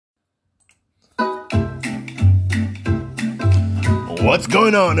What's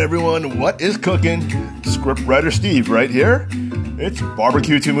going on, everyone? What is cooking? Scriptwriter Steve right here. It's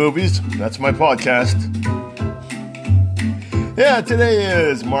Barbecue 2 Movies. That's my podcast. Yeah, today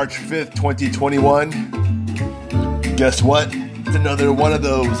is March 5th, 2021. Guess what? It's another one of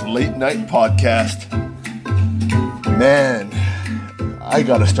those late night podcasts. Man, I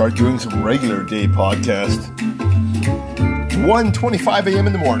gotta start doing some regular day podcasts. It's 1:25 a.m.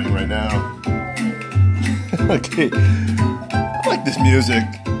 in the morning right now. Okay. I like this music.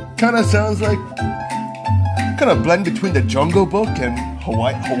 Kind of sounds like, kind of blend between the Jungle Book and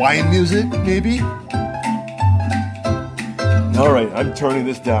Hawaiian music, maybe. All right, I'm turning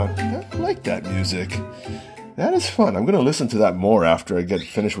this down. I like that music. That is fun. I'm going to listen to that more after I get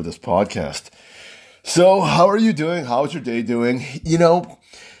finished with this podcast. So, how are you doing? How's your day doing? You know,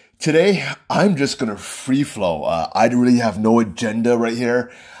 today I'm just going to free flow. I really have no agenda right here.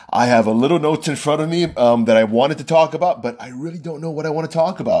 I have a little notes in front of me that I wanted to talk about, but I really don't know what I want to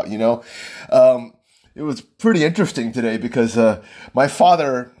talk about, you know. It was pretty interesting today because my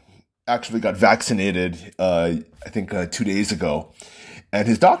father actually got vaccinated, I think 2 days ago. And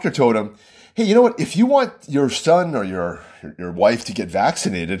his doctor told him, hey, you know what? If you want your son or your wife to get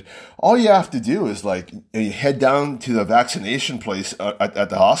vaccinated, all you have to do is you head down to the vaccination place at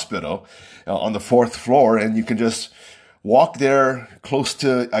the hospital on the 4th floor, and you can just walk there close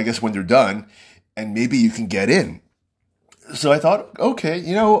to, I guess, when they're done, and maybe you can get in. So I thought, okay,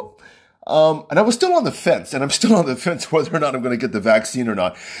 you know, and I was still on the fence, and I'm still on the fence whether or not I'm going to get the vaccine or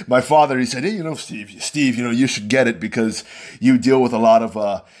not. My father, he said, hey, you know, Steve, you know, you should get it because you deal with a lot of,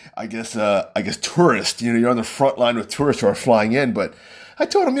 I guess tourists. You know, you're on the front line with tourists who are flying in. But I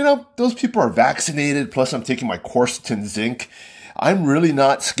told him, you know, those people are vaccinated. Plus, I'm taking my quercetin zinc. I'm really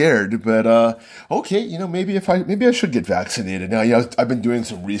not scared, but okay, you know, maybe I should get vaccinated. Now, you know, I've been doing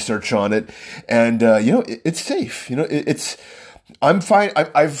some research on it, and you know, it's safe. You know, I'm fine.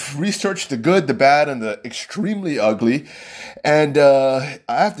 I've researched the good, the bad, and the extremely ugly, and I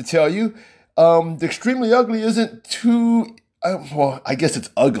have to tell you, the extremely ugly isn't too. Well, I guess it's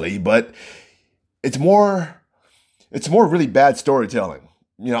ugly, but it's more really bad storytelling.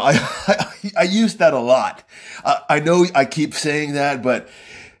 You know, I use that a lot. I know I keep saying that, but,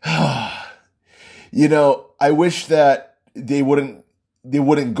 you know, I wish that they wouldn't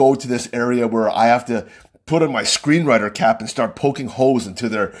go to this area where I have to put on my screenwriter cap and start poking holes into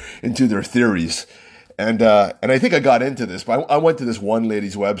their theories. And I think I got into this, but I went to this one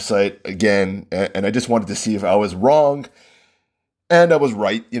lady's website again, and I just wanted to see if I was wrong. And I was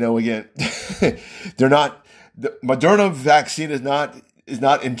right. You know, again, the Moderna vaccine is not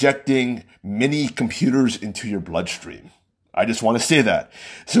injecting mini computers into your bloodstream. I just want to say that.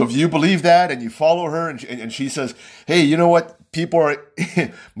 So if you believe that and you follow her and she says, hey, you know what?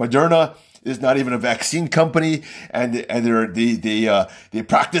 Moderna is not even a vaccine company, and they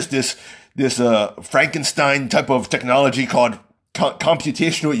practice this Frankenstein type of technology called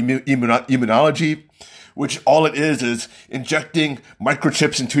computational immunology, which all it is injecting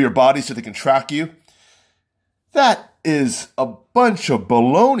microchips into your body so they can track you. That is a bunch of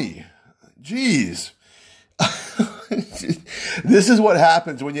baloney. Jeez. This is what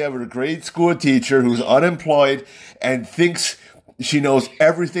happens when you have a grade school teacher who's unemployed and thinks she knows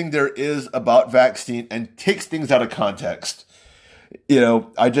everything there is about vaccine and takes things out of context. You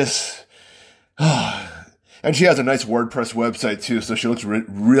know, and she has a nice WordPress website too, so she looks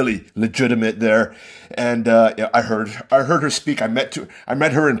really legitimate there. And yeah, I heard her speak. I met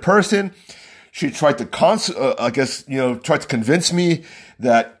her in person. She tried to tried to convince me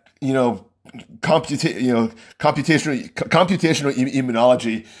that, you know, computational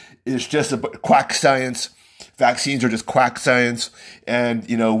immunology is just a quack science. Vaccines are just quack science, and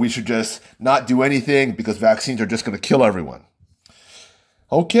you know, we should just not do anything because vaccines are just going to kill everyone.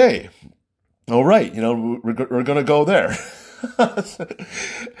 Okay, all right, you know, we're going to go there,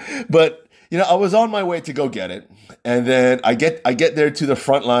 but. You know, I was on my way to go get it, and then I get there to the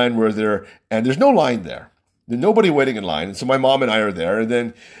front line and there's no line there. There's nobody waiting in line, and so my mom and I are there, and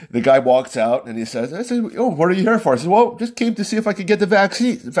then the guy walks out, and I said, oh, what are you here for? I said, well, just came to see if I could get the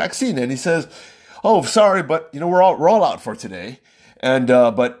vaccine, and he says, oh, sorry, but, you know, we're all out for today, and,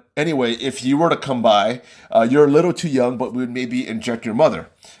 but anyway, if you were to come by, you're a little too young, but we would maybe inject your mother.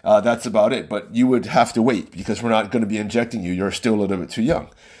 That's about it, but you would have to wait, because we're not going to be injecting you. You're still a little bit too young.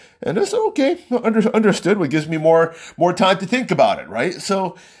 And I said, okay, understood. What gives me more time to think about it, right?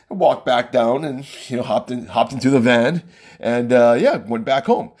 So I walked back down and, you know, hopped into the van and, went back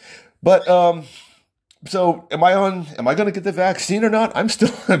home. But, So am I going to get the vaccine or not? I'm still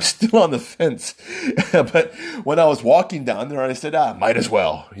on the fence. But when I was walking down there, I said, might as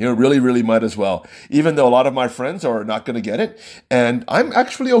well, really, really might as well. Even though a lot of my friends are not going to get it. And I'm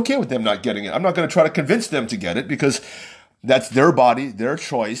actually okay with them not getting it. I'm not going to try to convince them to get it because that's their body, their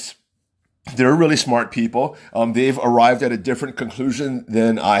choice. They're really smart people. They've arrived at a different conclusion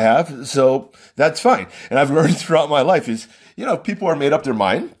than I have. So that's fine. And I've learned throughout my life is, if people are made up their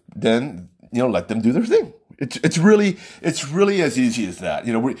mind, then, let them do their thing. It's really as easy as that.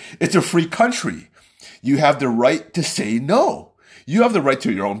 It's a free country. You have the right to say no. You have the right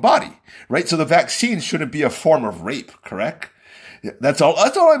to your own body, right? So the vaccine shouldn't be a form of rape, correct? That's all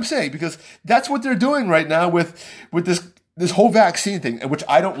I'm saying, because that's what they're doing right now with this whole vaccine thing, which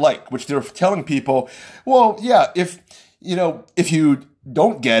I don't like, which they're telling people, well, yeah, if you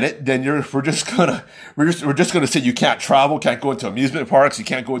don't get it, then we're just gonna say you can't travel, can't go into amusement parks, you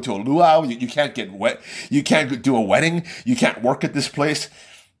can't go into a luau, you can't get wet, you can't do a wedding, you can't work at this place.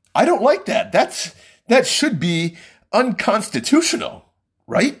 I don't like that. That should be unconstitutional,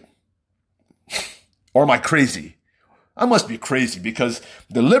 right? Or am I crazy? I must be crazy because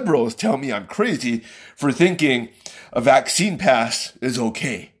the liberals tell me I'm crazy for thinking a vaccine pass is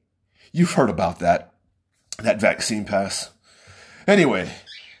okay. You've heard about that vaccine pass. Anyway,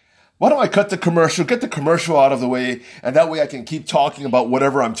 why don't I cut the commercial, get the commercial out of the way, and that way I can keep talking about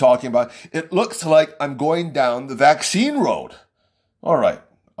whatever I'm talking about. It looks like I'm going down the vaccine road. All right.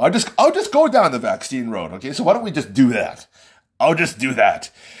 I'll just go down the vaccine road. Okay. So why don't we just do that? I'll just do that.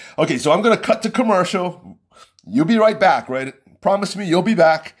 Okay. So I'm going to cut the commercial. You'll be right back, right? Promise me you'll be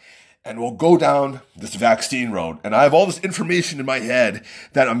back and we'll go down this vaccine road. And I have all this information in my head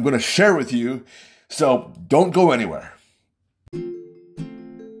that I'm going to share with you. So don't go anywhere.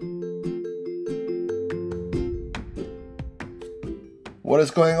 What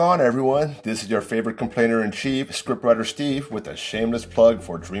is going on, everyone? This is your favorite complainer-in-chief, scriptwriter Steve, with a shameless plug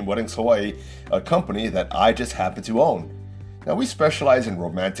for Dream Weddings Hawaii, a company that I just happen to own. Now, we specialize in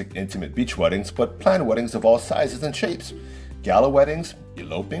romantic, intimate beach weddings, but plan weddings of all sizes and shapes. Gala weddings,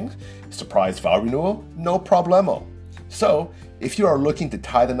 eloping, surprise vow renewal, no problemo. So, if you are looking to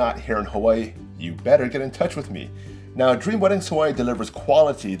tie the knot here in Hawaii, you better get in touch with me. Now, Dream Weddings Hawaii delivers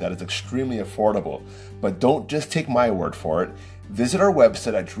quality that is extremely affordable, but don't just take my word for it. Visit our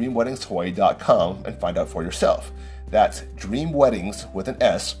website at dreamweddingshawaii.com and find out for yourself. That's Dream Weddings with an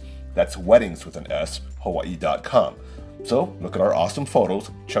S. That's weddings with an S, Hawaii.com. So look at our awesome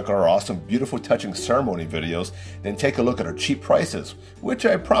photos, check out our awesome, beautiful, touching ceremony videos, then take a look at our cheap prices, which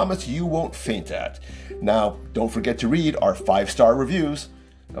I promise you won't faint at. Now, don't forget to read our 5-star reviews.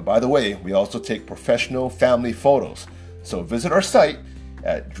 Now, by the way, we also take professional family photos. So visit our site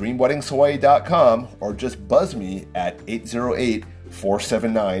at dreamweddingshawaii.com or just buzz me at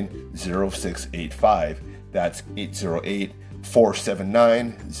 808-479-0685. That's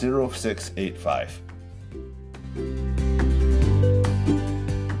 808-479-0685.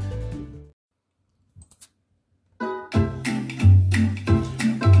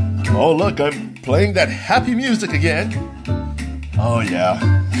 Oh, look, I'm playing that happy music again. Oh, yeah.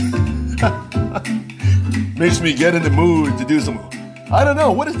 Makes me get in the mood to do some, I don't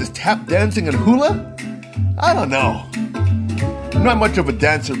know, what is this, tap dancing and hula? I don't know. I'm not much of a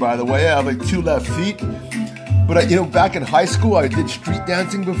dancer, by the way. I have like 2 left feet. But, back in high school, I did street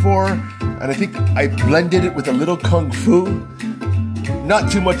dancing before, and I think I blended it with a little kung fu.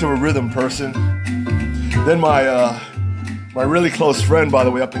 Not too much of a rhythm person. Then my really close friend, by the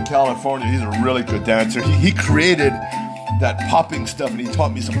way, up in California, he's a really good dancer. He created that popping stuff, and he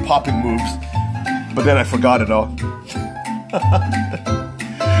taught me some popping moves. But then I forgot it all.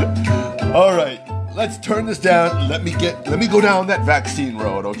 All right, let's turn this down. Let me go down that vaccine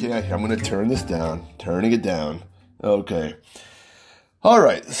road, okay? I'm going to turn this down. Turning it down. Okay. All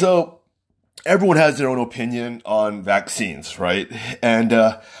right, so everyone has their own opinion on vaccines, right? And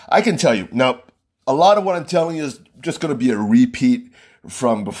I can tell you, now, a lot of what I'm telling you is just going to be a repeat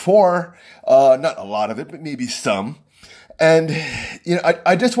from before. Not a lot of it, but maybe some. And,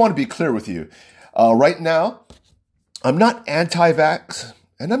 I just want to be clear with you. Right now, I'm not anti-vax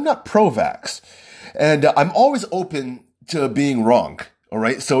and I'm not pro-vax. And I'm always open to being wrong. All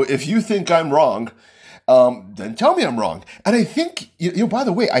right. So if you think I'm wrong, then tell me I'm wrong. And I think, by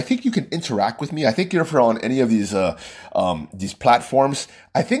the way, I think you can interact with me. I think if you're on any of these platforms,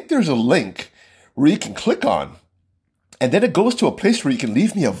 I think there's a link where you can click on, and then it goes to a place where you can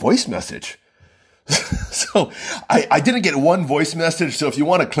leave me a voice message. So I didn't get one voice message. So if you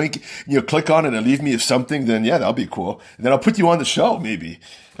want to click on it and leave me something, then yeah, that'll be cool. And then I'll put you on the show maybe.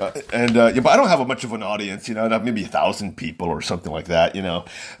 Yeah, but I don't have much of an audience, maybe 1,000 people or something like that,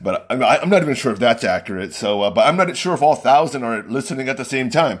 but I'm not even sure if that's accurate. So, but I'm not sure if all 1,000 are listening at the same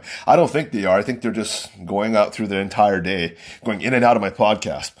time. I don't think they are. I think they're just going out through the entire day, going in and out of my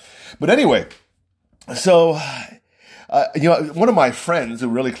podcast. But anyway, so, one of my friends, a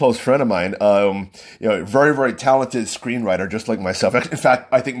really close friend of mine, very, very talented screenwriter, just like myself. In fact,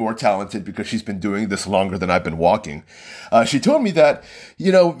 I think more talented because she's been doing this longer than I've been walking. She told me that,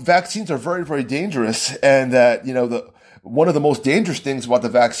 vaccines are very, very dangerous, and that, one of the most dangerous things about the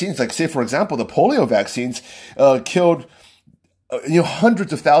vaccines, like say, for example, the polio vaccines, killed,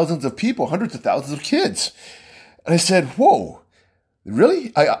 hundreds of thousands of people, hundreds of thousands of kids. And I said, whoa.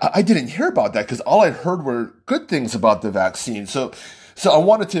 Really? I didn't hear about that because all I heard were good things about the vaccine. So I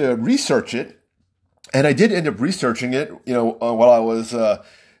wanted to research it, and I did end up researching it, while I was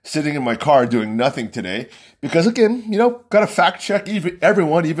sitting in my car doing nothing today. Because again, got to fact check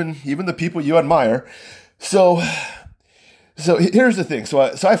everyone, even the people you admire. So here's the thing. So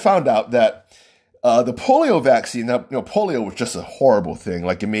I found out that the polio vaccine, now, polio was just a horrible thing.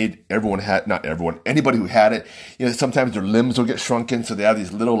 Like it made anybody who had it, sometimes their limbs will get shrunken. So they have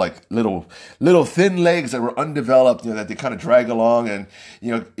these little thin legs that were undeveloped, that they kind of drag along. And,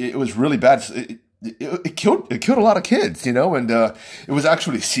 it was really bad. It killed a lot of kids, and it was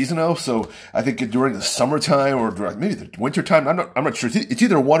actually seasonal. So I think during the summertime or maybe the wintertime, I'm not sure. It's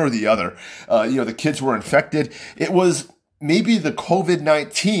either one or the other. The kids were infected. It was maybe the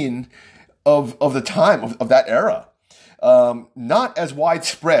COVID-19 of the time of that era. Not as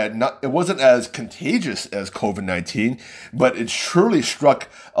widespread, it wasn't as contagious as COVID-19, but it surely struck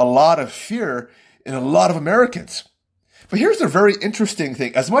a lot of fear in a lot of Americans. But here's the very interesting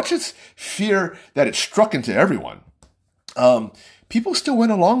thing. As much as fear that it struck into everyone, people still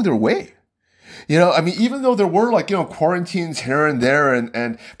went along their way. Even though there were quarantines here and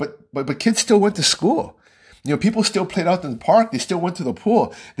there but kids still went to school. People still played out in the park. They still went to the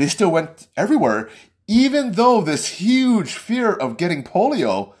pool. They still went everywhere, even though this huge fear of getting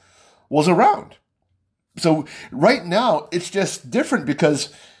polio was around. So right now, it's just different because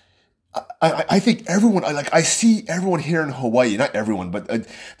I think everyone, I see everyone here in Hawaii, not everyone, but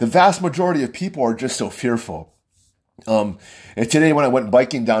the vast majority of people are just so fearful. And today when I went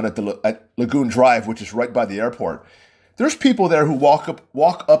biking down at Lagoon Drive, which is right by the airport, there's people there who walk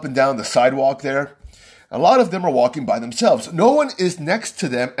up and down the sidewalk there. A lot of them are walking by themselves. No one is next to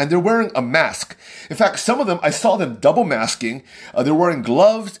them, and they're wearing a mask. In fact, some of them, I saw them double masking. They're wearing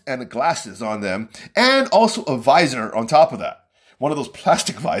gloves and glasses on them, and also a visor on top of that. One of those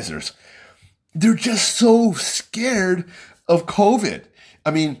plastic visors. They're just so scared of COVID.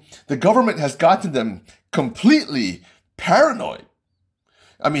 The government has gotten them completely paranoid.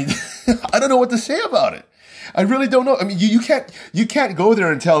 I don't know what to say about it. I really don't know. You can't go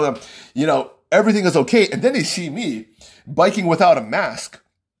there and tell them, everything is okay. And then they see me biking without a mask.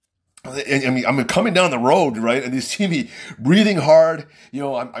 And I'm coming down the road, right? And they see me breathing hard.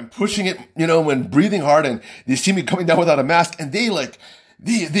 I'm pushing it, when breathing hard, and they see me coming down without a mask, and they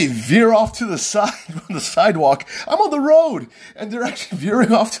veer off to the side on the sidewalk. I'm on the road, and they're actually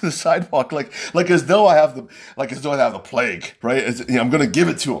veering off to the sidewalk, like as though I have the plague, right? I'm going to give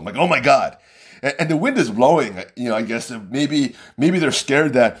it to them. Like, oh my God. And the wind is blowing, I guess maybe they're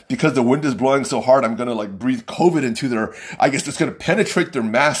scared that because the wind is blowing so hard, I'm going to breathe COVID into it's going to penetrate their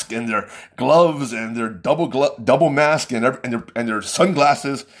mask and their gloves and their double mask and their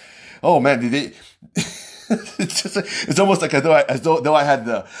sunglasses. Oh man, it's almost like as though I had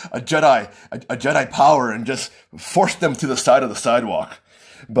a Jedi power and just forced them to the side of the sidewalk.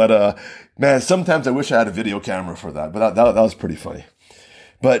 But, man, sometimes I wish I had a video camera for that, but that was pretty funny.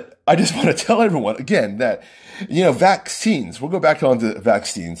 But I just want to tell everyone again that, vaccines, we'll go back on to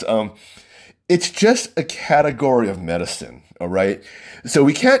vaccines. It's just a category of medicine. All right. So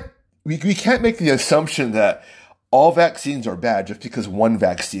we can't make the assumption that all vaccines are bad just because one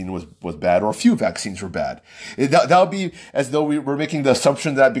vaccine was bad or a few vaccines were bad. That would be as though we were making the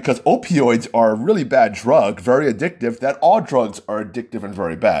assumption that because opioids are a really bad drug, very addictive, that all drugs are addictive and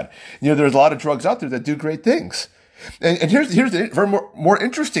very bad. There's a lot of drugs out there that do great things. And here's the very more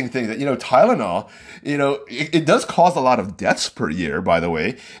interesting thing that, Tylenol, it does cause a lot of deaths per year, by the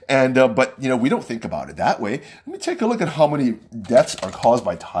way. And, but, we don't think about it that way. Let me take a look at how many deaths are caused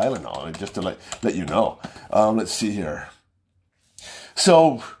by Tylenol, just to let you know. Let's see here.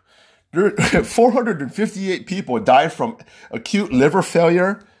 So, 458 people died from acute liver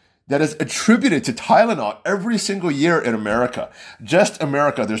failure. that is attributed to Tylenol every single year in America. Just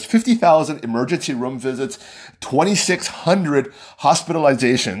America. There's 50,000 emergency room visits, 2,600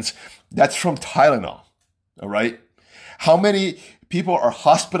 hospitalizations. That's from Tylenol. All right. How many people are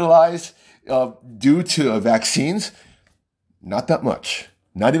hospitalized due to vaccines? Not that much.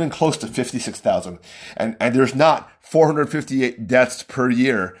 Not even close to 56,000. And there's not 458 deaths per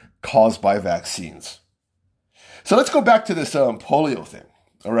year caused by vaccines. So let's go back to this polio thing.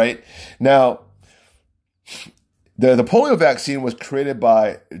 All right. Now, the polio vaccine was created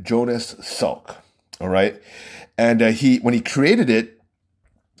by Jonas Salk. All right. And when he created it,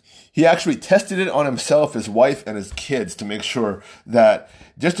 he actually tested it on himself, his wife, and his kids to make sure that,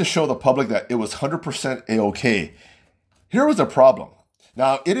 just to show the public that it was 100% A-OK. Here was a problem.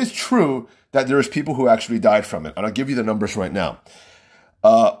 Now, it is true that there's people who actually died from it. And I'll give you the numbers right now.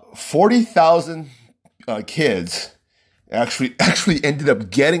 40,000 kids actually ended up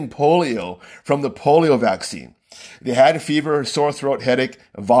getting polio from the polio vaccine. They had fever, sore throat, headache,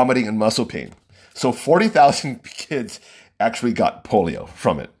 vomiting, and muscle pain. So 40,000 kids actually got polio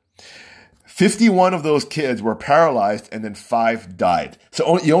from it. 51 of those kids were paralyzed, and then 5 died.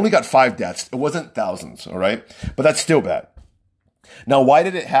 So you only got 5 deaths. It wasn't thousands, all right? But that's still bad. Now, why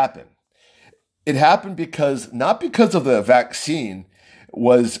did it happen? It happened not because of the vaccine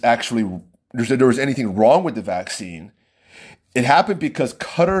was actually, there was anything wrong with the vaccine. It happened because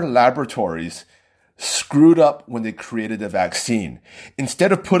Qatar Laboratories screwed up when they created the vaccine.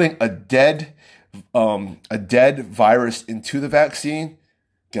 Instead of putting a dead virus into the vaccine,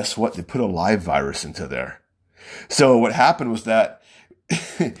 guess what? They put a live virus into there. So what happened was that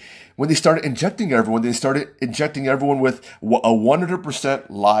when they started injecting everyone with a 100%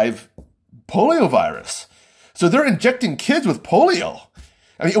 live polio virus. So they're injecting kids with polio.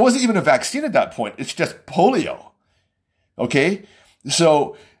 I mean, it wasn't even a vaccine at that point. It's just polio. Okay?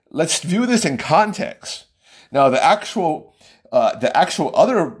 So let's view this in context. Now, the actual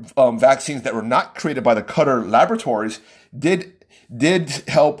other vaccines that were not created by the Qatar Laboratories did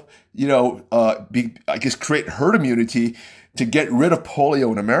help, create herd immunity to get rid of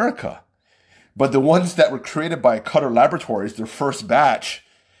polio in America. But the ones that were created by Qatar Laboratories, their first batch,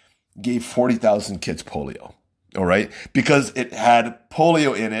 gave 40,000 kids polio. All right. Because it had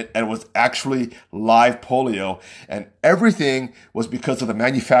polio in it and was actually live polio. And everything was because of the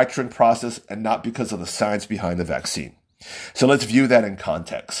manufacturing process and not because of the science behind the vaccine. So let's view that in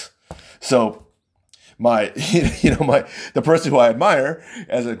context. So the person who I admire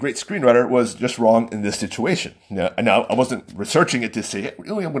as a great screenwriter was just wrong in this situation. Now, I wasn't researching it to say, hey,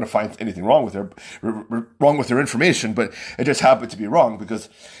 really, I'm going to find anything wrong with her information, but it just happened to be wrong because,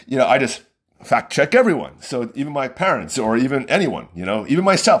 I just fact check everyone. So even my parents or even anyone, even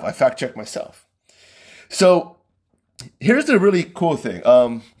myself, I fact check myself. So here's the really cool thing.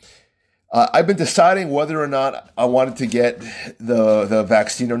 I've been deciding whether or not I wanted to get the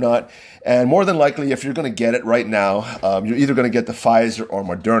vaccine or not. And more than likely, if you're going to get it right now, you're either going to get the Pfizer or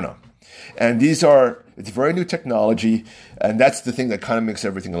Moderna. And it's very new technology. And that's the thing that kind of makes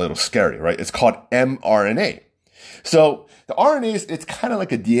everything a little scary, right? It's called mRNA. So the RNA it's kind of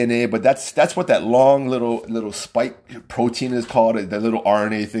like a DNA, but that's what that long little spike protein is called, the little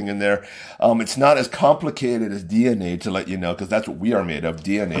RNA thing in there. It's not as complicated as DNA, to let you know, because that's what we are made of,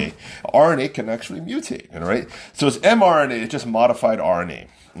 DNA. RNA can actually mutate, right? So it's mRNA, it's just modified RNA,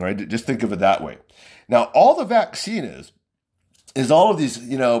 right? Just think of it that way. Now, all the vaccine is all of these,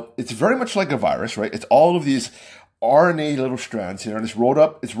 it's very much like a virus, right? It's all of these RNA little strands here, and it's rolled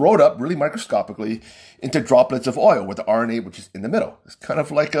up really microscopically into droplets of oil with the RNA, which is in the middle. It's kind of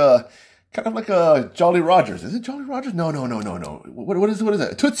like a Jolly Rogers. Is it Jolly Rogers? No. What is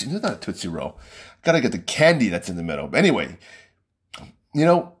that? Tootsie. It's not a Tootsie Roll. Gotta get the candy that's in the middle. But anyway,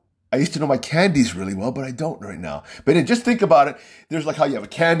 I used to know my candies really well, but I don't right now. But just think about it. There's like how you have a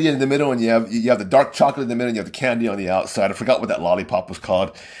candy in the middle and you have the dark chocolate in the middle and you have the candy on the outside. I forgot what that lollipop was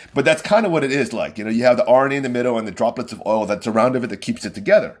called. But that's kind of what it is like. You have the RNA in the middle and the droplets of oil that's around of it that keeps it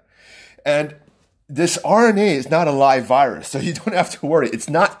together. And this RNA is not a live virus, so you don't have to worry. It's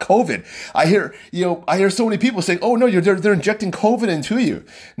not COVID. I hear so many people saying, "Oh no, they're injecting COVID into you."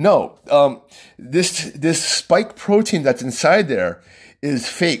 No, this spike protein that's inside there is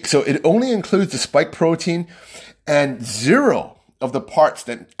fake. So it only includes the spike protein and 0 of the parts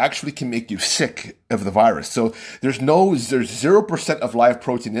that actually can make you sick of the virus. So there's 0% of live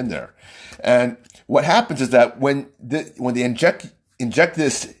protein in there. And what happens is that when they inject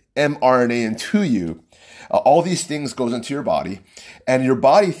this mRNA into you, all these things goes into your body, and your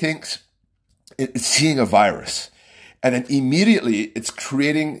body thinks it's seeing a virus. And then immediately it's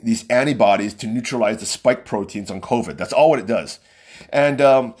creating these antibodies to neutralize the spike proteins on COVID. That's all what it does. And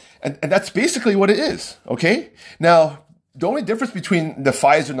that's basically what it is. Okay. Now, the only difference between the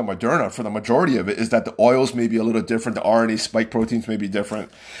Pfizer and the Moderna for the majority of it is that the oils may be a little different. The RNA spike proteins may be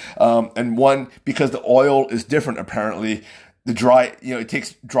different. And one, because the oil is different, apparently, it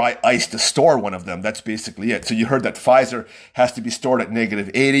takes dry ice to store one of them. That's basically it. So you heard that Pfizer has to be stored at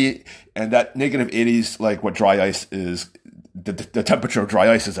 -80, and that -80 is like what dry ice is, the temperature of dry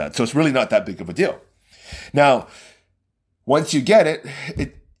ice is at. So it's really not that big of a deal. Now, once you get it,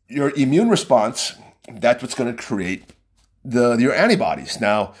 your immune response, that's what's going to create your antibodies.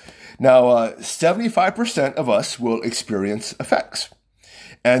 Now, 75% of us will experience effects,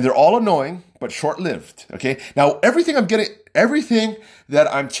 and they're all annoying but short-lived. Okay. Now, everything that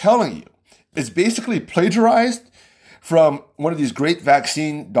I'm telling you is basically plagiarized from one of these great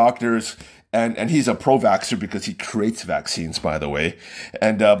vaccine doctors, and he's a pro-vaxxer because he creates vaccines, by the way.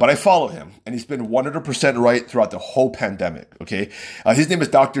 But I follow him, and he's been 100% right throughout the whole pandemic. Okay. His name is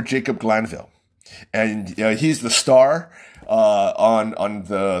Dr. Jacob Glanville, and he's the star on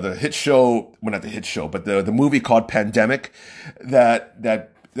the hit show, well, not the hit show, but the movie called Pandemic,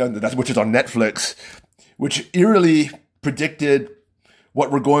 which is on Netflix, which eerily predicted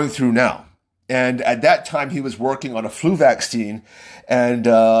what we're going through now. And at that time, he was working on a flu vaccine. And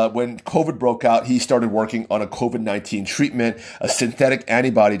when COVID broke out, he started working on a COVID-19 treatment, a synthetic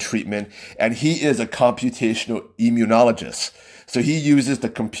antibody treatment. And he is a computational immunologist. So he uses the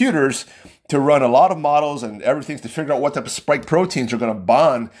computers to run a lot of models and everything to figure out what type of spike proteins are going to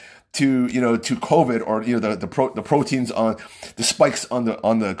bond to COVID, or the proteins on the spikes on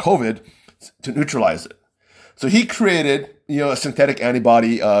the COVID to neutralize it. So he created a synthetic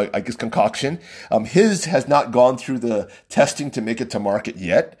antibody concoction. His has not gone through the testing to make it to market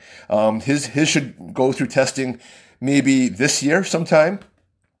yet. His should go through testing maybe this year sometime.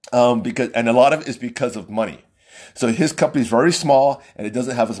 And a lot of it is because of money. So his company is very small and it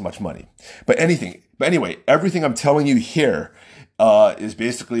doesn't have as much money. But anyway, everything I'm telling you here is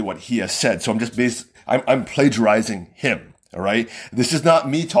basically what he has said. So I'm plagiarizing him. All right. This is not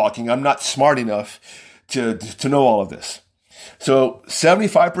me talking. I'm not smart enough to know all of this. So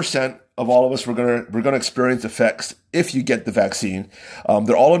 75% of all of us, we're gonna experience effects if you get the vaccine.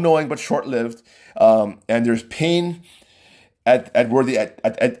 They're all annoying but short-lived, and there's pain at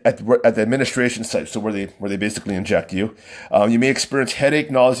the administration site, so where they basically inject you. You may experience headache,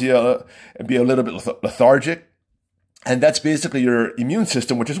 nausea, and be a little bit lethargic, and that's basically your immune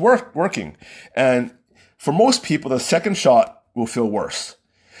system, which is working. And for most people, the second shot will feel worse.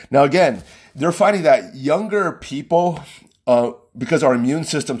 Now, again, they're finding that younger people, because our immune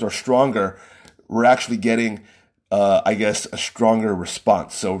systems are stronger, we're actually getting, a stronger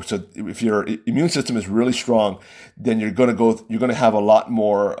response. So if your immune system is really strong, then you're going to have a lot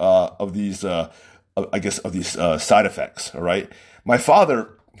more, of these side effects. All right. My father,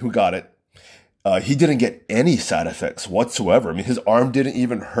 who got it, he didn't get any side effects whatsoever. I mean, his arm didn't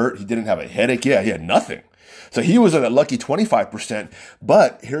even hurt. He didn't have a headache. Yeah, he had nothing. So he was at a lucky 25%.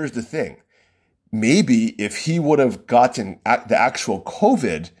 But here's the thing. Maybe if he would have gotten the actual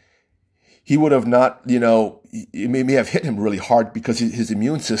COVID, he would have not, it may have hit him really hard because his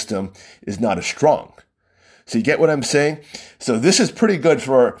immune system is not as strong. So you get what I'm saying? So this is pretty good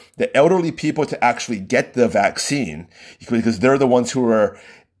for the elderly people to actually get the vaccine because they're the ones who are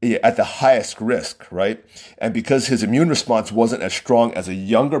at the highest risk, right? And because his immune response wasn't as strong as a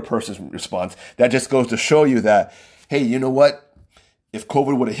younger person's response, that just goes to show you that, hey, you know what? If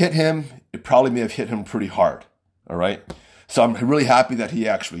COVID would have hit him, it probably may have hit him pretty hard. All right. So I'm really happy that he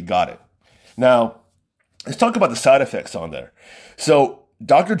actually got it. Now, let's talk about the side effects on there. So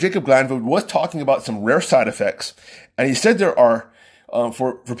Dr. Jacob Glanville was talking about some rare side effects, and he said there are,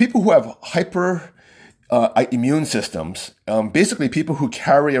 for people who have hyper immune systems, basically people who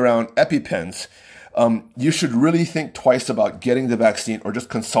carry around EpiPens, you should really think twice about getting the vaccine or just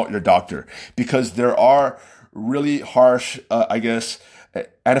consult your doctor, because there are really harsh,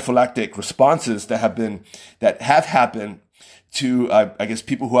 anaphylactic responses that have happened to,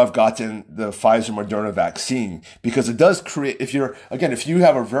 people who have gotten the Pfizer Moderna vaccine, because it does create, if you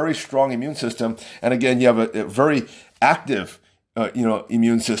have a very strong immune system, and again, you have a very active,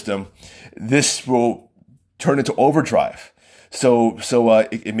 immune system, this will turn into overdrive. So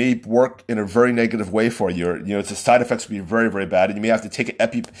it may work in a very negative way for you. The side effects will be very, very bad, and you may have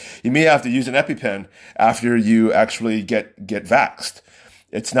to you may have to use an EpiPen after you actually get vaxxed.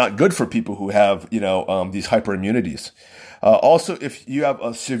 It's not good for people who have, these hyperimmunities. Also, if you have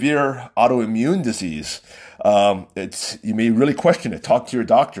a severe autoimmune disease, you may really question it. Talk to your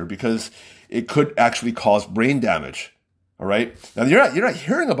doctor, because it could actually cause brain damage. All right. Now you're not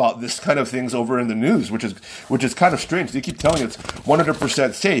hearing about this kind of things over in the news, which is kind of strange. They keep telling you it's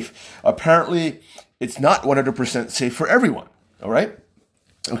 100% safe. Apparently, it's not 100% safe for everyone. All right.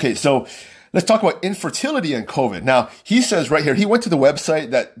 Okay. So let's talk about infertility and COVID. Now, he says right here, he went to the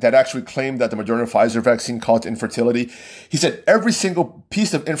website that actually claimed that the Moderna Pfizer vaccine caused infertility. He said every single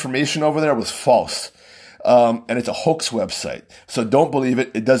piece of information over there was false. And it's a hoax website. So don't believe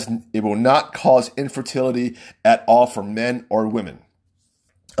it. It will not cause infertility at all for men or women.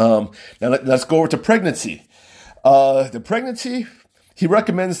 Now let's go over to pregnancy. The pregnancy, he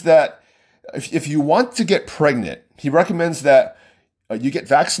recommends that if you want to get pregnant, he recommends that you get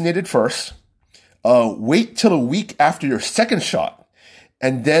vaccinated first, wait till a week after your second shot,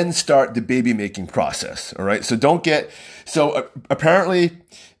 and then start the baby making process. All right. So apparently,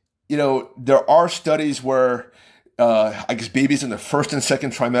 there are studies where, I guess babies in the first and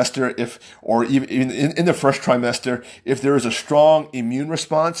second trimester, or even in the first trimester, if there is a strong immune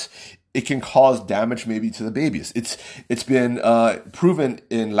response, it can cause damage maybe to the babies. It's been, proven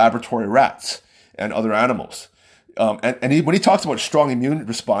in laboratory rats and other animals. When he talks about strong immune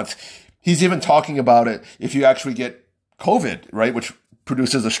response, he's even talking about it if you actually get COVID, right, which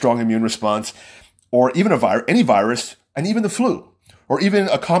produces a strong immune response, or even any virus, and even the flu, or even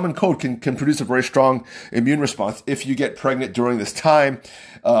a common cold can produce a very strong immune response. If you get pregnant during this time,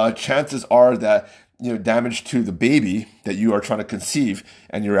 chances are that damage to the baby that you are trying to conceive,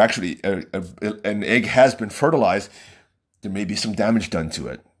 and you're actually an egg has been fertilized, there may be some damage done to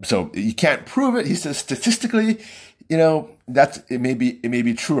it. So you can't prove it. He says statistically, it may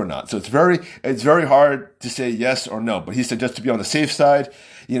be true or not. So it's very hard to say yes or no. But he said just to be on the safe side,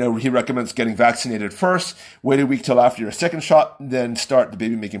 he recommends getting vaccinated first, wait a week till after your second shot, then start the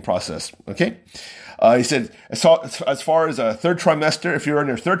baby making process. Okay. He said as far as a third trimester, if you're in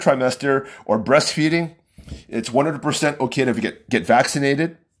your third trimester or breastfeeding, it's 100% okay to get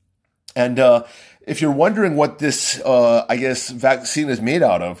vaccinated. And if you're wondering what this, vaccine is made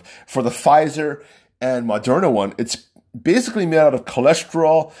out of, for the Pfizer and Moderna one, it's basically made out of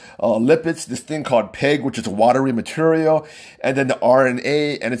cholesterol, lipids, this thing called PEG, which is a watery material, and then the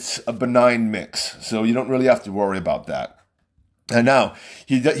RNA, and it's a benign mix. So you don't really have to worry about that. And now,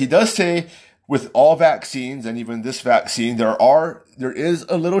 he does say with all vaccines, and even this vaccine, there is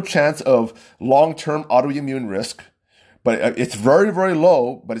a little chance of long-term autoimmune risk, but it's very, very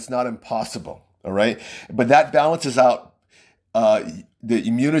low, but it's not impossible. All right. But that balances out, the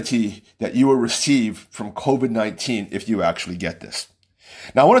immunity that you will receive from COVID-19 if you actually get this.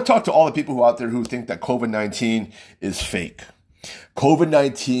 Now, I want to talk to all the people out there who think that COVID-19 is fake.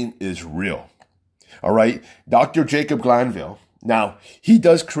 COVID-19 is real. All right. Dr. Jacob Glanville. Now, he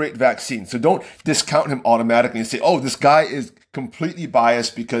does create vaccines. So don't discount him automatically and say, oh, this guy is completely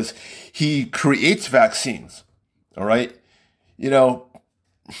biased because he creates vaccines. All right. You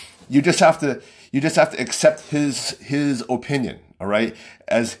just have to accept his opinion, all right,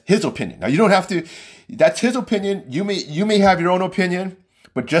 as his opinion. Now you don't have to. That's his opinion. You may have your own opinion,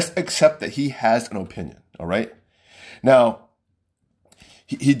 but just accept that he has an opinion, all right. Now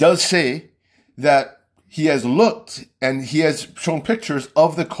he does say that he has looked and he has shown pictures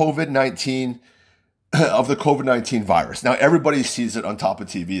of the COVID-19 virus. Now everybody sees it on top of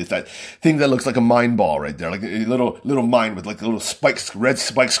TV. It's that thing that looks like a mine ball right there, like a little mine with like little spikes, red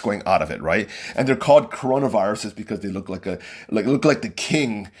spikes going out of it, right? And they're called coronaviruses because they look like the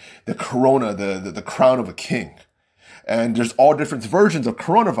king, the corona, the crown of a king. And there's all different versions of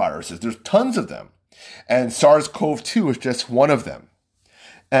coronaviruses. There's tons of them. And SARS-CoV-2 is just one of them.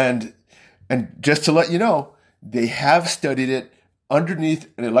 And just to let you know, they have studied it underneath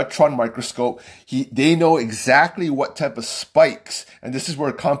an electron microscope. They know exactly what type of spikes, and this is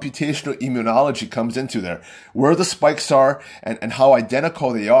where computational immunology comes into there, where the spikes are and how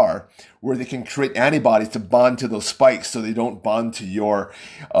identical they are, where they can create antibodies to bond to those spikes so they don't bond to your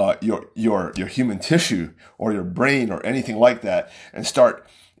human tissue or your brain or anything like that, and start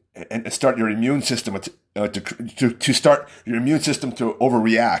your immune system to start your immune system to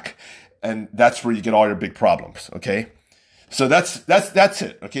overreact. And that's where you get all your big problems. Okay. So that's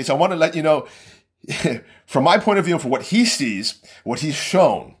it. Okay. So I want to let you know, from my point of view, for what he sees, what he's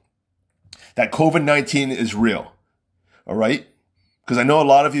shown, that COVID-19 is real. All right. Because I know a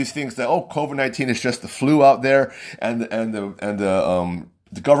lot of you think that, COVID-19 is just the flu out there and the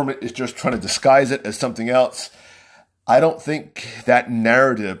government is just trying to disguise it as something else. I don't think that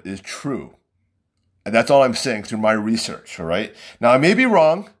narrative is true. And that's all I'm saying through my research. All right. Now I may be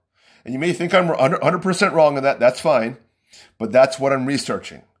wrong and you may think I'm 100% wrong on that. That's fine. But that's what I'm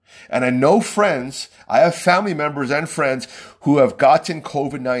researching. And I know I have family members and friends who have gotten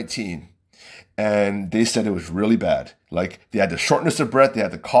COVID-19 and they said it was really bad. Like they had the shortness of breath, they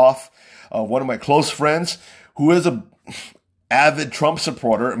had the cough. One of my close friends, who is a avid Trump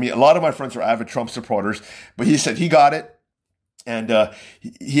supporter. I mean, a lot of my friends are avid Trump supporters, but he said he got it. And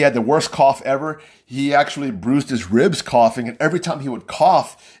he had the worst cough ever. He actually bruised his ribs coughing. And every time he would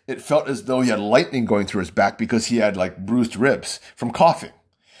cough, it felt as though he had lightning going through his back because he had like bruised ribs from coughing.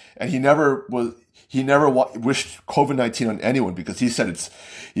 And he never wished COVID-19 on anyone because he said it's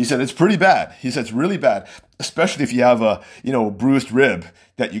pretty bad. He said it's really bad, especially if you have a bruised rib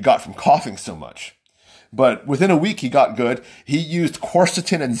that you got from coughing so much. But within a week, he got good. He used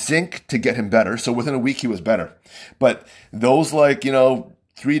quercetin and zinc to get him better. So within a week, he was better. But those 3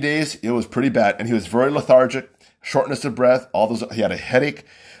 days, it was pretty bad. And he was very lethargic, shortness of breath, he had a headache,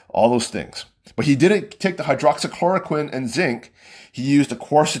 all those things. But he didn't take the hydroxychloroquine and zinc. He used a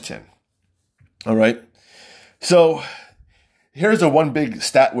quercetin. All right. So here's one big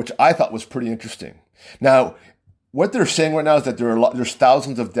stat, which I thought was pretty interesting. Now, what they're saying right now is that there's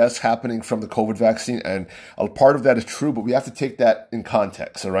thousands of deaths happening from the COVID vaccine, and a part of that is true, but we have to take that in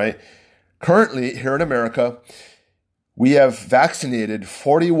context, all right? Currently, here in America, we have vaccinated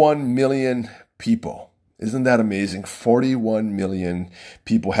 41 million people. Isn't that amazing? 41 million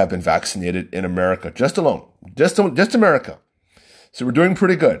people have been vaccinated in America, just America. So we're doing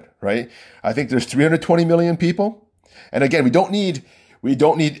pretty good, right? I think there's 320 million people. And again, we don't need 80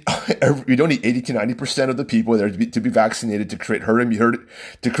 to 90% of the people there to be vaccinated to create herd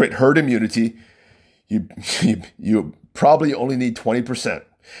immunity. You probably only need 20.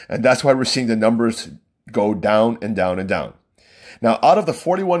 And that's why we're seeing the numbers go down and down and down. Now, out of the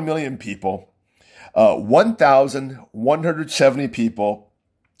 41 million people, 1,170 people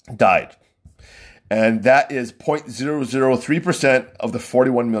died. And that is 0.003% of the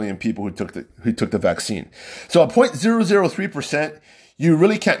 41 million people who took the vaccine. So at 0.003%, you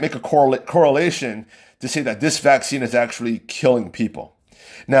really can't make a correlation to say that this vaccine is actually killing people.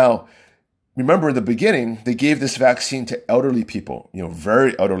 Now, remember in the beginning, they gave this vaccine to elderly people,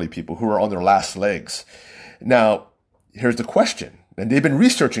 very elderly people who are on their last legs. Now, here's the question, and they've been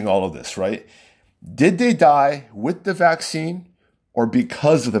researching all of this, right? Did they die with the vaccine or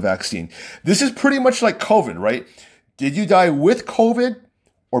because of the vaccine? This is pretty much like COVID, right? Did you die with COVID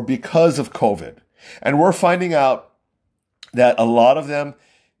or because of COVID? And we're finding out that a lot of them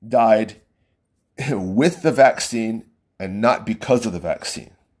died with the vaccine and not because of the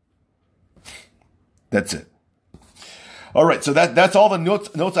vaccine. That's it. All right, so that's all the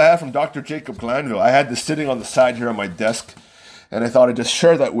notes I have from Dr. Jacob Glanville. I had this sitting on the side here on my desk, and I thought I'd just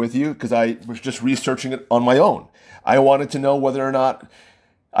share that with you because I was just researching it on my own. I wanted to know whether or not,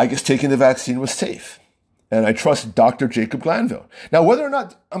 taking the vaccine was safe. And I trust Dr. Jacob Glanville. Now, whether or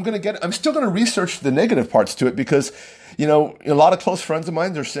not I'm still going to research the negative parts to it because, a lot of close friends of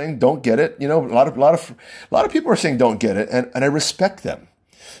mine are saying don't get it. A lot of people are saying don't get it, and I respect them.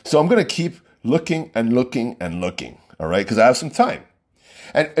 So I'm going to keep looking and looking and looking. All right, because I have some time.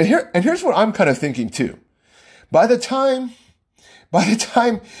 And here's what I'm kind of thinking too. By the time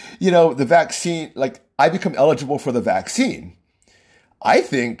the vaccine, I become eligible for the vaccine, I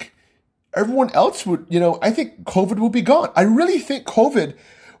think everyone else would, I think COVID will be gone. I really think COVID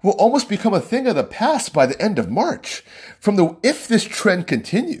will almost become a thing of the past by the end of March if this trend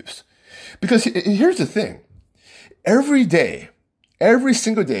continues. Because here's the thing. Every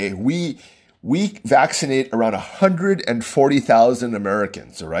single day, we vaccinate around 140,000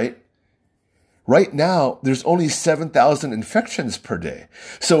 Americans, all right? Right now, there's only 7,000 infections per day.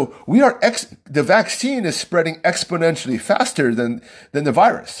 So the vaccine is spreading exponentially faster than the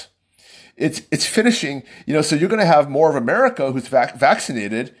virus. It's finishing, so you're going to have more of America who's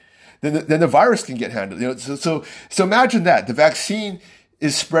vaccinated than the virus can get handled. So imagine that. The vaccine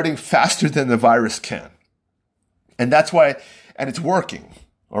is spreading faster than the virus can. And that's why, and it's working,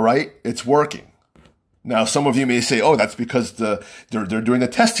 all right? It's working. Now, some of you may say, oh, that's because they're doing the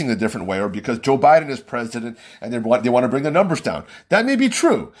testing a different way, or because Joe Biden is president and they want to bring the numbers down. That may be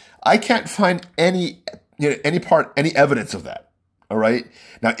true. I can't find any evidence of that. All right.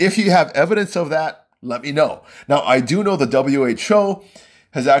 Now, if you have evidence of that, let me know. Now, I do know the WHO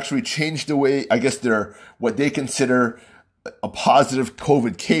has actually changed the way, they're what they consider a positive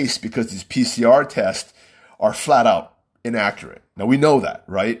COVID case because these PCR tests are flat out inaccurate. Now, we know that,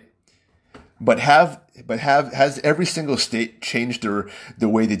 right? But has every single state changed the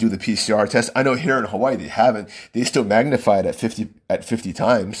way they do the PCR test? I know here in Hawaii they haven't. They still magnify it at 50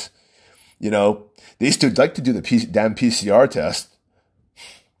 times. They still like to do the damn PCR test.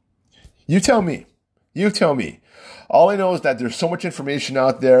 You tell me. All I know is that there's so much information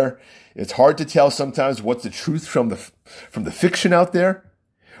out there. It's hard to tell sometimes what's the truth from the fiction out there,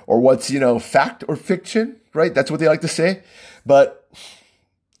 or what's fact or fiction. right? That's what they like to say. But,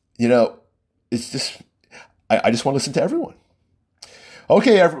 it's just, I just want to listen to everyone.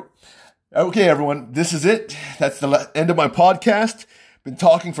 Okay, everyone, this is it. That's the end of my podcast. Been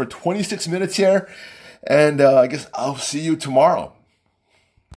talking for 26 minutes here, and I guess I'll see you tomorrow.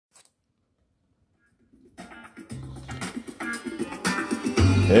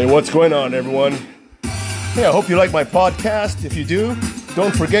 Hey, what's going on, everyone? Hey, I hope you like my podcast. If you do,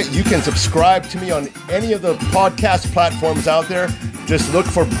 don't forget you can subscribe to me on any of the podcast platforms out there. Just look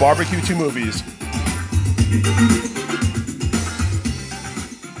for Barbecue 2 Movies.